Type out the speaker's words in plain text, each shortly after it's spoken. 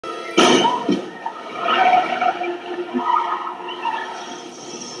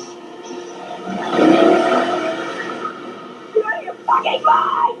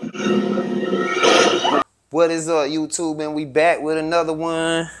What is up, YouTube? And we back with another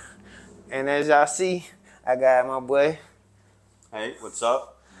one. And as y'all see, I got my boy. Hey, what's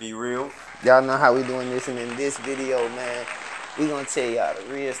up? Be real. Y'all know how we doing this, and in this video, man, we gonna tell y'all the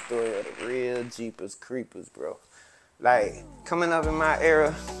real story of the real Jeepers Creepers, bro. Like, coming up in my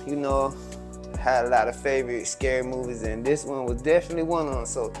era, you know, had a lot of favorite scary movies, and this one was definitely one of them.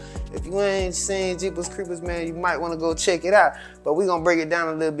 So if you ain't seen Jeepers Creepers, man, you might want to go check it out. But we gonna break it down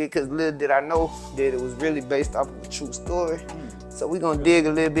a little bit, because little did I know that it was really based off of a true story. So we gonna dig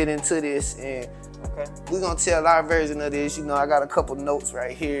a little bit into this, and we gonna tell our version of this. You know, I got a couple notes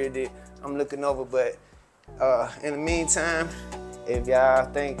right here that I'm looking over, but in the meantime, if y'all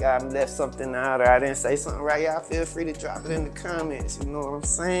think I left something out or I didn't say something right, y'all feel free to drop it in the comments. You know what I'm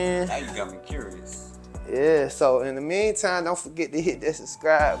saying? Now you got me curious. Yeah, so in the meantime, don't forget to hit that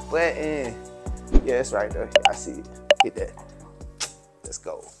subscribe button. Yeah, it's right there. I see it. Hit that. Let's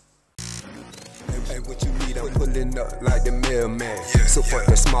go. Hey, what you need? I'm pulling up like the mailman. So fuck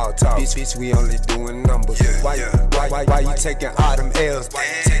that small talk. Bitch, we only doing numbers. Why you taking all them L's?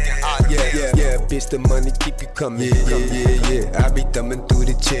 Yeah, bitch, the money keep you coming. Yeah. I be thumbing through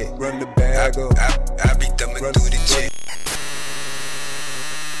the check. Run the bag up. I be thumbing through the check.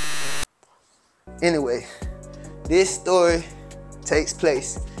 Anyway, this story takes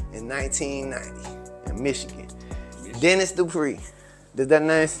place in 1990 in Michigan. Dennis Dupue. Does that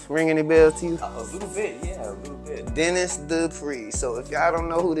name ring any bells to you? A little bit, yeah, a little bit. Dennis Dupue. So if y'all don't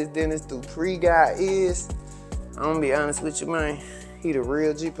know who this Dennis Dupue guy is, I'm gonna be honest with you, man. He the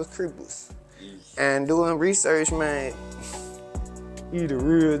real Jeepers Creepers. And doing research, man, he the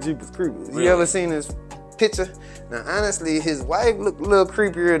real Jeepers Creepers. Really? You ever seen his picture? Now, honestly, his wife looked a little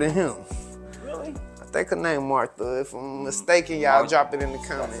creepier than him. Really? I think her name Martha. If I'm mistaken, y'all drop it in the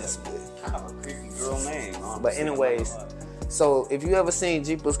comments. Kind of a creepy girl name, honestly. But anyways, so if you ever seen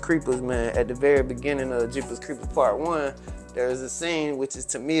Jeepers Creepers, man, at the very beginning of Jeepers Creepers Part 1, there's a scene which is,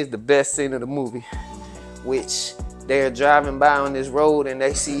 to me, is the best scene of the movie, which they're driving by on this road and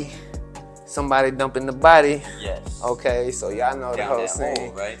they see somebody dumping the body. Yes. Okay, so y'all know the whole scene.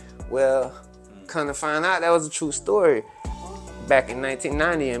 Hole, right? Well, kind of find out that was a true story back in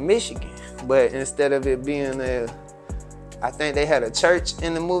 1990 in Michigan. But instead of it being I think they had a church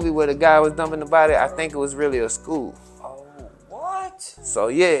in the movie where the guy was dumping the body. I think it was really a school. So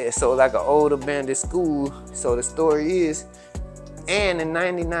yeah, so like an old abandoned school. So the story is, and in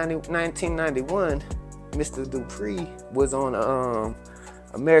 1991, Mr. Dupue was on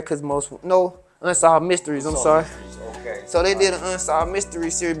America's Most Unsolved Mysteries. I'm sorry. Okay. So they did an Unsolved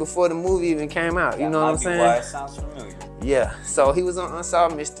Mystery series before the movie even came out. You know what I'm saying? Why it sounds familiar. Yeah. So he was on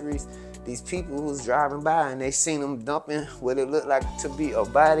Unsolved Mysteries. These people who was driving by and they seen him dumping what it looked like to be a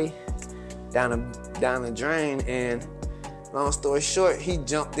body down a drain, and long story short, he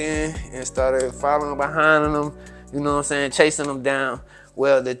jumped in and started following behind them, you know what I'm saying, chasing them down.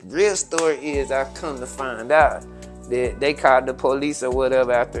 Well, the real story is, I come to find out that they called the police or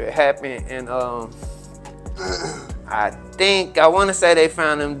whatever after it happened, and I want to say they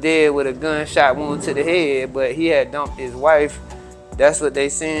found him dead with a gunshot wound to the head, but he had dumped his wife. That's what they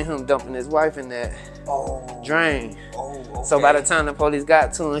seen, him dumping his wife in that drain. Okay. So by the time the police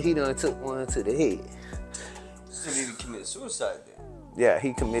got to him, he done took one to the head. So did he commit suicide then? Yeah,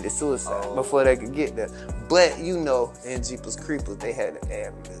 he committed suicide before they could get there. But you know, in Jeepers Creepers, they had to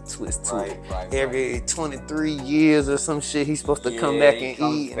add a little twist to it. Every 23 years or some shit, he's supposed to come back and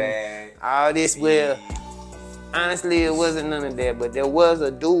eat. And all this, well, honestly, it wasn't none of that. But there was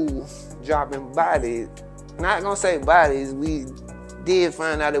a dude dropping bodies. Not gonna say bodies, we did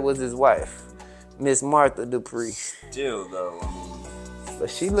find out it was his wife, Miss Martha Dupue. Still though, I mean, but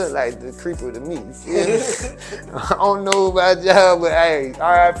she looked like the creeper to me. You feel me? I don't know about y'all, but hey,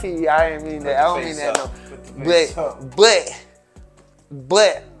 R.I.P. I didn't mean that. I don't mean that no.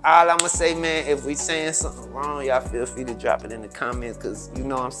 But all I'm gonna say, man, if we saying something wrong, y'all feel free to drop it in the comments, cause you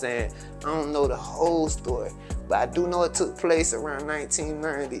know what I'm saying. I don't know the whole story, but I do know it took place around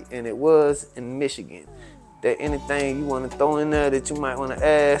 1990, and it was in Michigan. There anything you want to throw in there that you might want to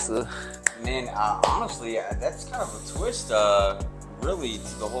ask? Or? Man, honestly, that's kind of a twist. Really,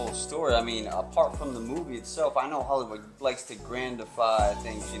 to the whole story. I mean, apart from the movie itself, I know Hollywood likes to grandify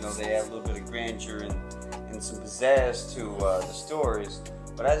things. You know, they add a little bit of grandeur and some pizzazz to the stories.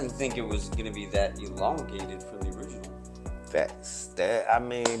 But I didn't think it was going to be that elongated for the original. Facts. I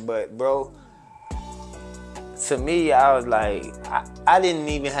mean, but bro, to me, I was like, I didn't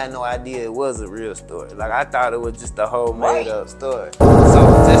even have no idea it was a real story. Like, I thought it was just a whole made up story. So,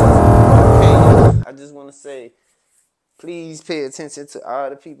 just opinion, I just want to say, please pay attention to all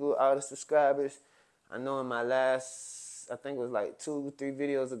the people, all the subscribers. I know in my last I think it was like 2-3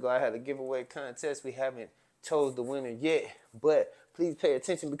 videos ago, I had a giveaway contest. We haven't chose the winner yet, but please pay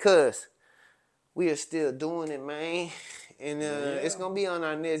attention because we are still doing it, man. And it's going to be on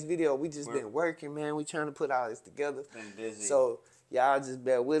our next video. We just been working, man. We trying to put all this together. Been busy. So y'all just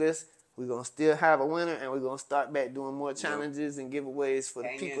bear with us. We're going to still have a winner, and we're going to start back doing more challenges and giveaways for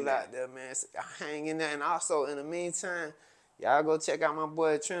the people out there, man. So hang in there. And also, in the meantime, y'all go check out my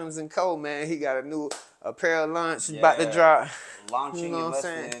boy NITEMxRE, man. He got a new apparel launch about to drop. Launching in less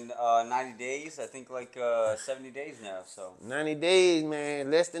than 90 days. I think like 70 days now. So 90 days,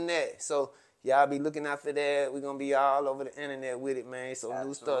 man. Less than that. So y'all be looking out for that. We're going to be all over the internet with it, man. So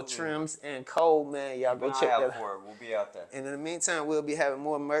new stuff, NITEMxRE, man. Y'all go check that out. We'll be out there. And in the meantime, we'll be having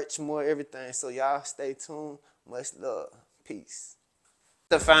more merch, more everything. So y'all stay tuned. Much love. Peace.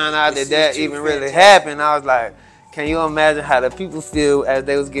 To find out that even really happened, I was like, can you imagine how the people feel as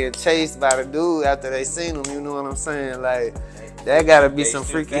they was getting chased by the dude after they seen him? You know what I'm saying? Like, that gotta be some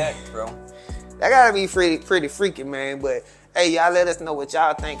freaky. That gotta be pretty freaky, man. But hey, y'all let us know what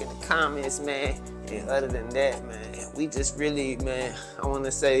y'all think in the comments, man. And other than that, man, we just really, man, I want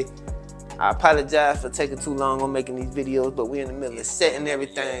to say I apologize for taking too long on making these videos, but we're in the middle of setting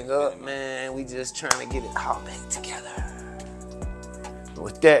everything up, man. We just trying to get it all back together.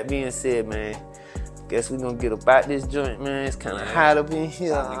 With that being said, man, guess we're gonna get about this joint, man. It's kind of hot up in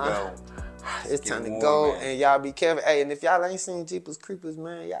here. It's time to go, and y'all be careful. Hey, and if y'all ain't seen Jeepers Creepers,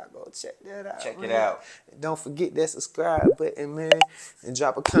 man, y'all go check that out. Check it out. And don't forget that subscribe button, man, and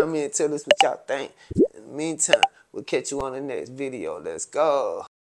drop a comment. Tell us what y'all think. In the meantime, we'll catch you on the next video. Let's go.